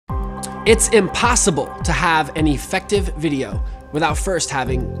It's impossible to have an effective video without first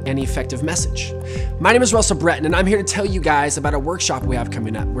having an effective message. My name is Russell Breton, and I'm here to tell you guys about a workshop we have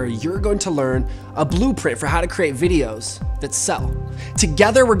coming up where you're going to learn a blueprint for how to create videos that sell.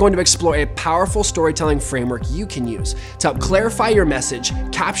 Together, we're going to explore a powerful storytelling framework you can use to help clarify your message,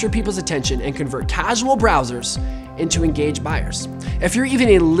 capture people's attention, and convert casual browsers into engaged buyers. If you're even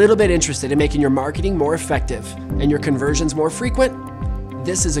a little bit interested in making your marketing more effective and your conversions more frequent,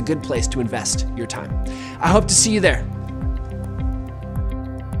 this is a good place to invest your time. I hope to see you there.